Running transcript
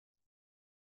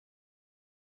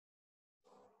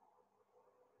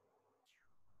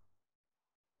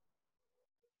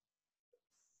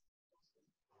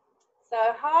So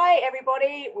hi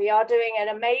everybody, we are doing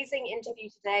an amazing interview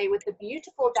today with the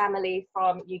beautiful Damali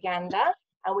from Uganda,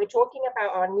 and we're talking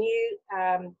about our new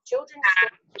children's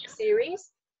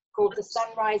series called the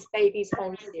Sonrise Babies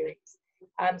Home series.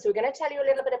 So we're going to tell you a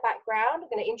little bit of background, we're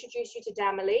going to introduce you to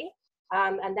Damali,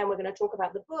 and then we're going to talk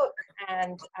about the book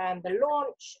and the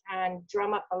launch and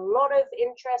drum up a lot of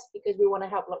interest because we want to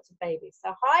help lots of babies.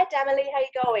 So hi Damali, how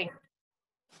you going?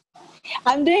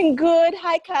 I'm doing good.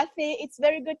 Hi, Cathy. It's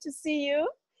very good to see you.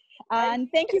 And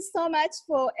thank you so much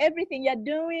for everything you're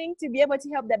doing to be able to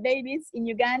help the babies in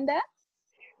Uganda.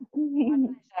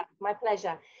 My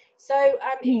pleasure. So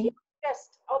if you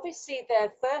just, obviously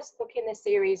the first book in the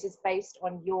series is based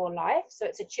on your life. So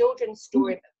it's a children's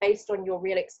story but based on your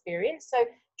real experience. So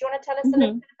do you want to tell us a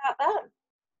little bit about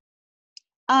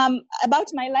that? About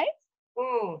my life?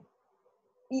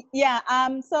 Yeah, I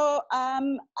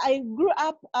grew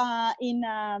up in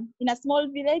a small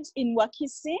village in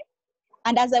Wakisi,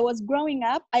 and as I was growing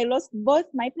up, I lost both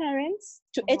my parents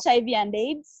to HIV and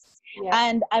AIDS,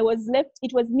 and I was left.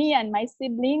 It was me and my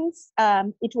siblings.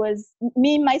 It was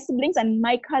me, my siblings, and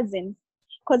my cousins,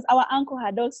 because our uncle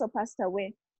had also passed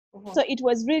away. So it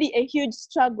was really a huge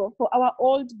struggle for our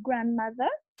old grandmother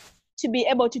to be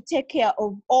able to take care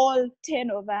of all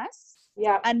 10 of us.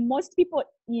 Yeah. And most people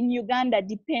in Uganda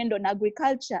depend on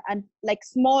agriculture and like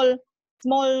small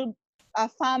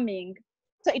farming.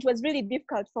 So it was really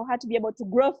difficult for her to be able to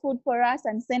grow food for us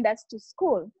and send us to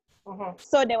school.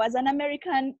 So there was an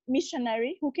American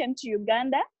missionary who came to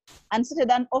Uganda and started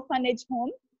an orphanage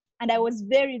home. And I was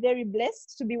very, very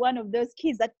blessed to be one of those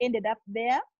kids that ended up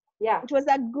there. Yeah. It was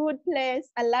a good place,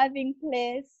 a loving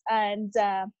place. And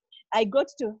I got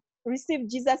to receive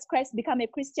Jesus Christ, become a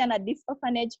Christian at this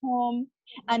orphanage home,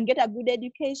 and get a good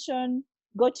education,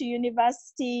 go to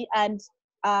university. And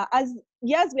as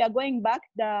years we are going back,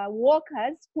 the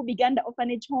workers who began the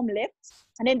orphanage home left,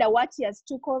 and then the Watias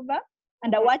took over.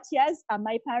 And the Watias are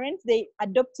my parents. They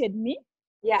adopted me.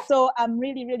 Yeah. So I'm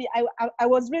really, really, I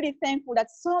was really thankful that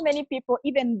so many people,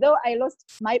 even though I lost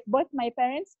both my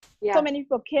parents, so many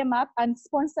people came up and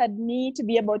sponsored me to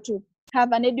be able to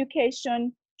have an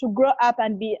education, to grow up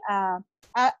and be a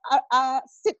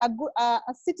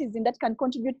citizen that can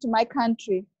contribute to my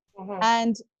country.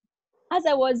 And as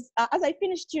I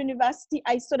finished university,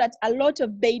 I saw that a lot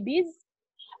of babies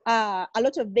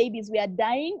were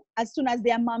dying as soon as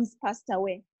their moms passed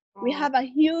away. We have a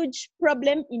huge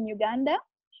problem in Uganda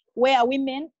where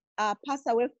women pass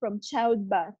away from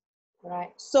childbirth.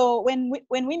 Right. So when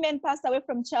women pass away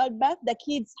from childbirth, the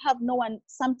kids have no one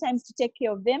sometimes to take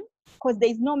care of them because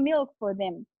there's no milk for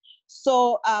them.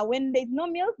 So when there's no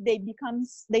milk,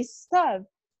 they starve,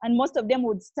 and most of them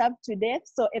would starve to death.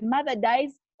 So a mother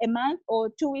dies a month or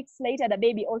 2 weeks later, the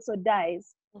baby also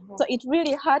dies. So it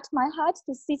really hurt my heart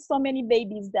to see so many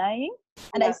babies dying.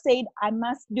 And I said, I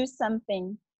must do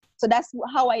something. So that's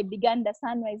how I began the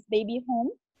Sonrise Baby Home,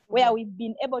 where we've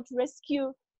been able to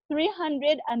rescue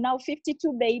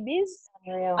 352 babies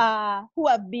who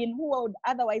would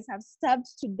otherwise have starved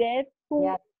to death, who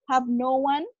have no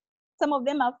one. Some of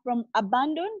them are from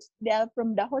abandoned. They are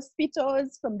from the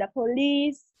hospitals, from the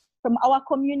police, from our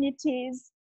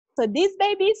communities. So these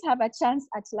babies have a chance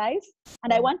at life,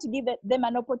 and I want to give them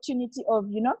an opportunity of,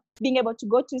 being able to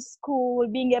go to school,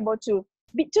 being able to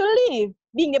live,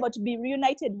 being able to be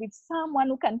reunited with someone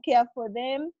who can care for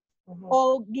them,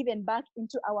 all given back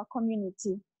into our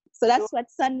community. So that's what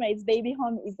Sonrise Baby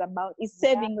Home is about, is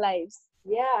saving lives.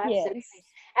 Yeah, absolutely. Yes.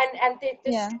 And the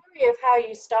story of how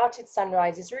you started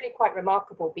Sonrise is really quite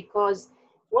remarkable, because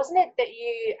wasn't it that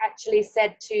you actually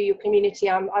said to your community,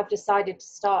 I've decided to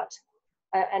start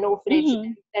an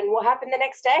orphanage, and what happened the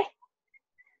next day?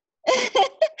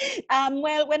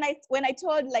 Well, when I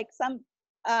told like some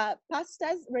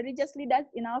pastors, religious leaders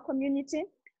in our community,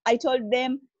 I told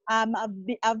them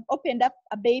I've opened up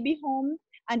a baby home,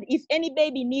 and if any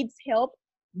baby needs help,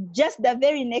 just the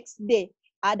very next day,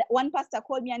 one pastor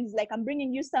called me and he's like, I'm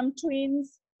bringing you some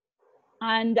twins.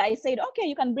 And I said, okay,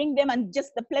 you can bring them. And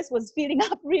just the place was filling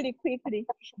up really quickly.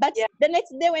 But the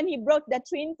next day when he brought the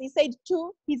twins, he said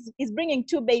he's bringing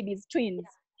 2 babies, twins.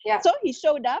 So he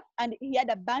showed up and he had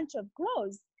a bunch of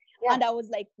clothes. And I was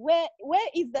like, where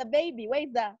is the baby?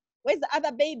 Where's the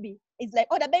other baby? It's like,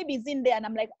 oh, the baby is in there. And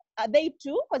I'm like, are they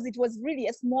 2? Because it was really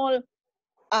a small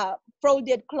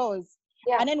folded clothes.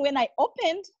 And then when I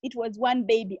opened, it was 1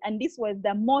 baby, and this was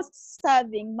the most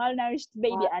starving, malnourished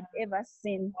baby I'd ever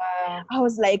seen. I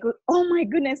was like, oh my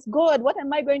goodness, God, what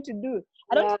am I going to do?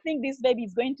 I don't think this baby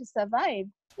is going to survive.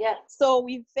 So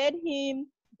we fed him.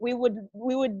 We would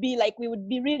be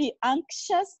really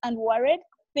anxious and worried,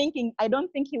 thinking, I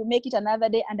don't think he will make it another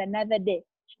day and another day.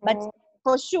 But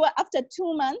for sure, after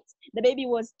 2 months, the baby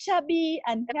was chubby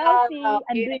and healthy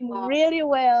and doing really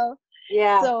well.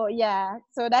 Yeah. So yeah,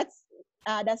 so that's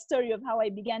the story of how I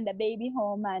began the baby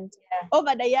home. And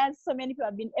over the years, so many people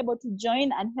have been able to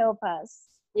join and help us.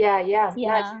 Yeah. No,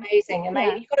 it's amazing.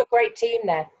 Yeah. You've got a great team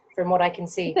there, from what I can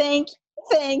see.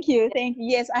 Thank you.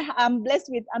 Yes, I'm blessed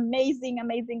with amazing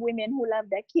women who love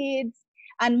their kids.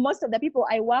 And most of the people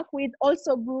I work with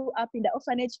also grew up in the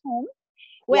orphanage home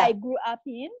where I grew up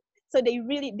in. So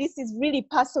this is really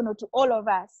personal to all of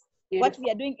us. Beautiful. What we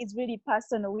are doing is really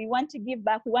personal. We want to give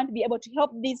back. We want to be able to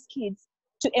help these kids,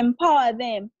 to empower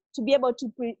them, to be able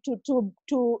to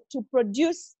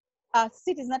produce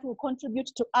cities that will contribute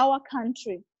to our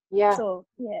country. Yeah. So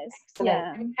yes. Excellent.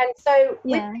 Yeah. And so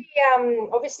with the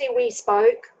obviously we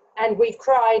spoke and we've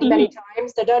cried many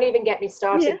times. So don't even get me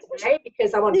started today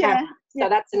because I'm on camera. So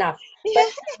that's enough.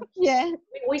 But,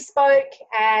 we spoke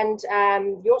and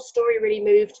your story really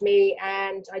moved me,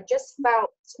 and I just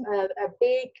felt a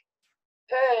big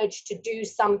urge to do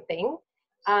something.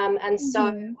 And so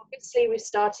obviously we've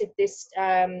started this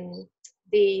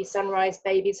the Sonrise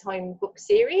Babies Home book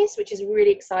series, which is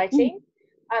really exciting.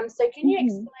 So can you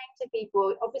explain to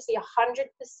people, obviously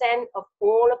 100% of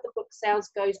all of the book sales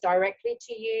goes directly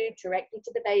to you, directly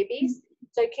to the babies.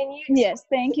 So can you Yes,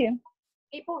 thank you.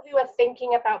 People who are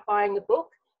thinking about buying the book,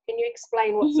 can you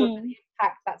explain what sort of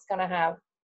impact that's going to have?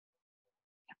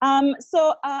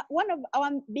 So one of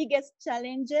our biggest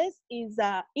challenges is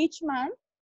each month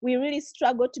we really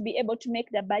struggle to be able to make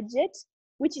the budget,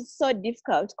 which is so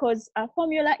difficult because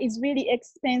formula is really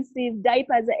expensive,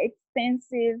 diapers are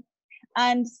expensive.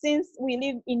 And since we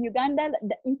live in Uganda,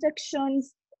 the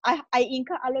infections, I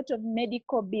incur a lot of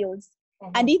medical bills.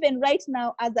 And even right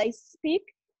now, as I speak,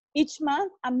 each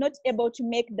month, I'm not able to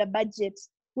make the budget,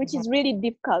 which is really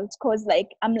difficult because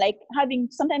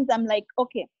sometimes I'm like,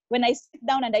 okay, when I sit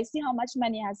down and I see how much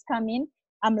money has come in,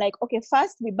 I'm like, okay,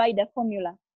 first we buy the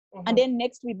formula and then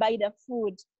next we buy the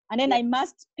food. And then I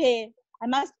must pay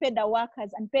the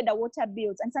workers and pay the water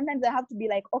bills. And sometimes I have to be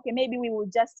like, okay, maybe we will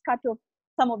just cut off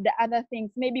some of the other things.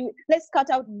 Maybe let's cut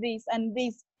out this, and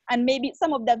maybe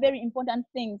some of the very important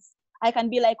things. I can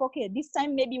be like, okay, this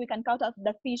time maybe we can cut out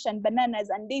the fish and bananas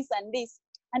and this and this.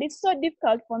 And it's so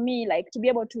difficult for me, like, to be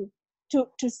able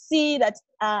to see that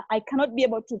I cannot be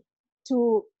able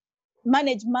to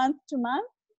manage month to month.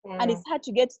 And it's hard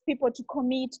to get people to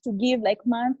commit to give like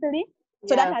monthly.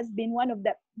 So that has been one of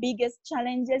the biggest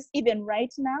challenges even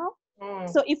right now.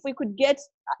 So if we could get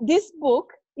this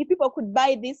book, if people could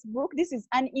buy this book, this is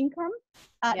an income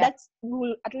that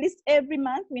will, at least every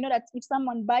month, we know that if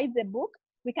someone buys the book,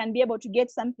 we can be able to get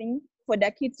something for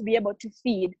the kids to be able to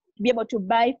feed, to be able to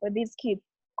buy for these kids.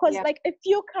 Because like a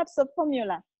few cups of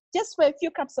formula, just for a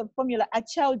few cups of formula, a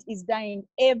child is dying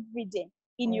every day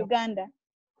in Uganda.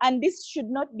 And this should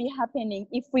not be happening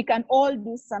if we can all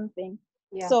do something.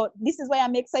 So this is why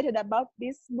I'm excited about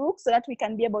this book, so that we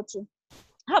can be able to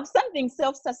have something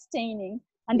self-sustaining.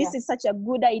 And this is such a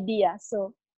good idea.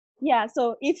 So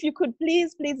so if you could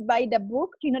please buy the book.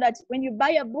 You know that when you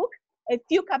buy a book, a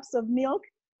few cups of milk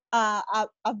are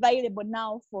available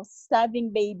now for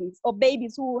starving babies or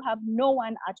babies who have no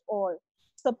one at all.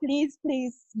 So please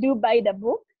do buy the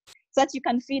book so that you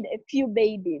can feed a few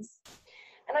babies.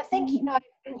 And I think, you know,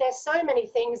 there's so many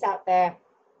things out there,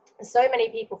 so many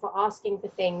people for asking for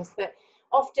things, but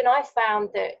often I found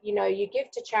that, you know, you give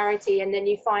to charity and then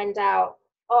you find out,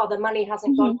 oh, the money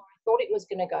hasn't gone where I thought it was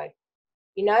going to go,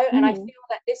 you know. And I feel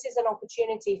that this is an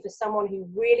opportunity for someone who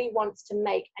really wants to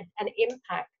make an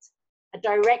impact, a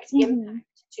direct impact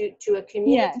to a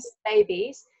community of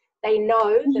babies. They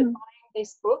know that buying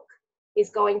this book is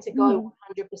going to go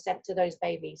 100% to those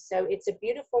babies. So it's a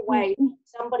beautiful way for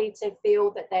somebody to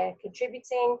feel that they're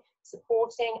contributing,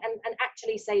 supporting, and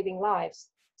actually saving lives.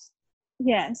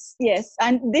 Yes.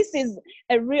 And this is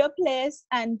a real place.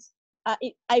 And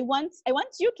I want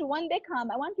you to one day come.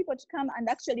 I want people to come and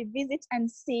actually visit and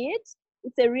see it.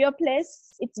 It's a real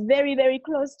place. It's very, very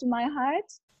close to my heart,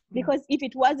 because if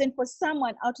it wasn't for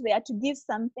someone out there to give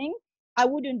something, I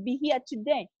wouldn't be here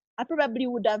today. I probably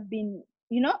would have been,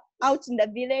 you know, out in the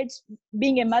village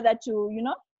being a mother to, you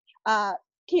know,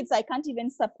 kids I can't even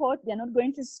support. They're not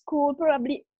going to school,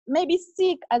 probably maybe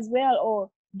sick as well or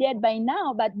dead by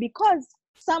now. But because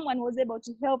someone was able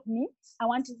to help me, I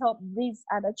want to help these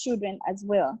other children as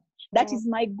well. That is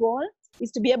my goal,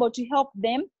 is to be able to help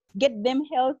them, get them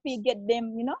healthy, get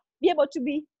them, you know, be able to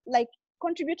be like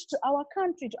contribute to our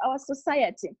country, to our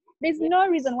society. There's no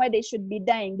reason why they should be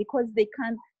dying because they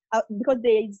can't, because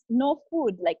there is no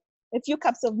food, like a few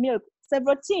cups of milk,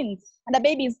 several tins, and the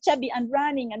baby is chubby and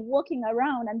running and walking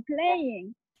around and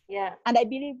playing. Yeah. And I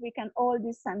believe we can all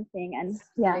do something. And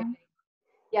yeah. Absolutely.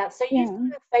 Yeah, so Yeah.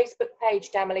 you've got a Facebook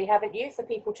page, Damali, haven't you, for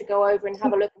people to go over and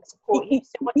have a look and support you?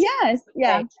 So what's your Yes, Facebook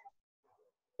yeah. page?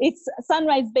 It's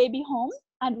Sunrise Baby Home.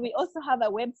 And we also have a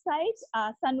website,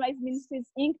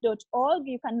 sunriseministriesinc.org.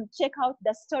 You can check out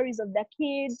the stories of the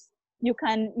kids. You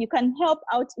can help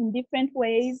out in different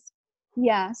ways.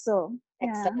 Yeah, so yeah.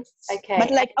 Excellent. Okay.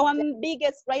 But like our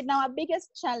biggest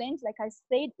challenge, like I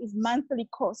said, is monthly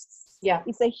costs. Yeah.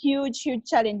 It's a huge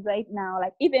challenge right now.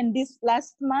 Like even this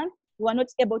last month, we were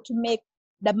not able to make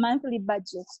the monthly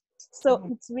budget. So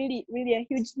it's really a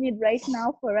huge need right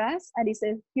now for us, and it's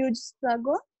a huge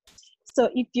struggle. So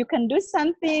if you can do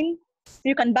something,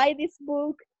 you can buy this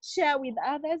book, share with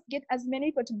others, get as many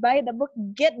people to buy the book,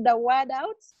 get the word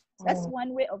out. That's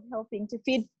one way of helping to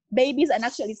feed babies and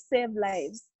actually save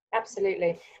lives.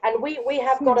 Absolutely. And we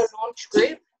have got a launch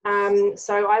group.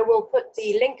 So I will put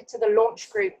the link to the launch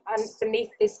group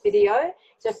underneath this video.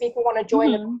 So if people want to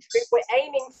join the launch group, we're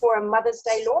aiming for a Mother's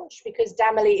Day launch because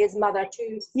Damali is mother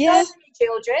to so many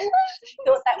children. We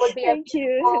thought that would be a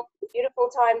beautiful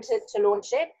time to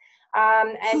launch it.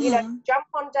 And, you know, jump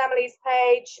on Damali's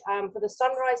page for the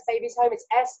Sonrise Babies Home. It's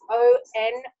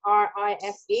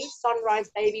SONRISE, Sonrise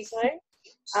Babies Home.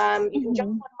 You can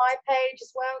jump on my page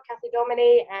as well, Cathy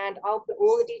Damali, and I'll put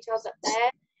all the details up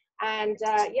there. And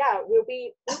yeah, we'll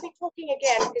be talking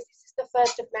again because this is the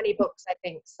first of many books, I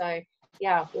think. So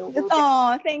yeah, we'll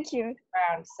thank you.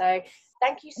 Around. So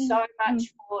thank you so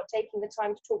much for taking the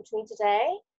time to talk to me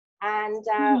today. And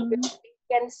we'll speak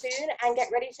again soon and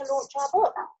get ready to launch our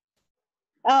book.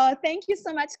 Thank you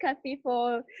so much, Cathy,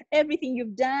 for everything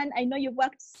you've done. I know you've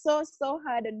worked so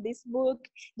hard on this book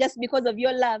just because of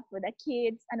your love for the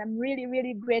kids, and I'm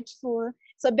really grateful.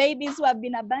 So babies who have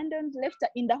been abandoned, left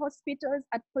in the hospitals,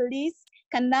 at police,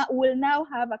 will now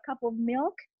have a cup of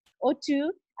milk or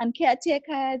two, and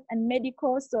caretakers and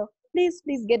medical. So please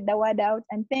get the word out,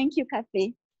 and thank you,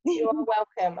 Cathy. You are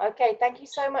welcome. Okay, thank you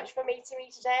so much for meeting me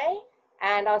today,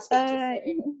 and I'll speak to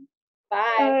you soon.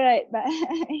 Bye. All right,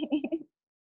 bye.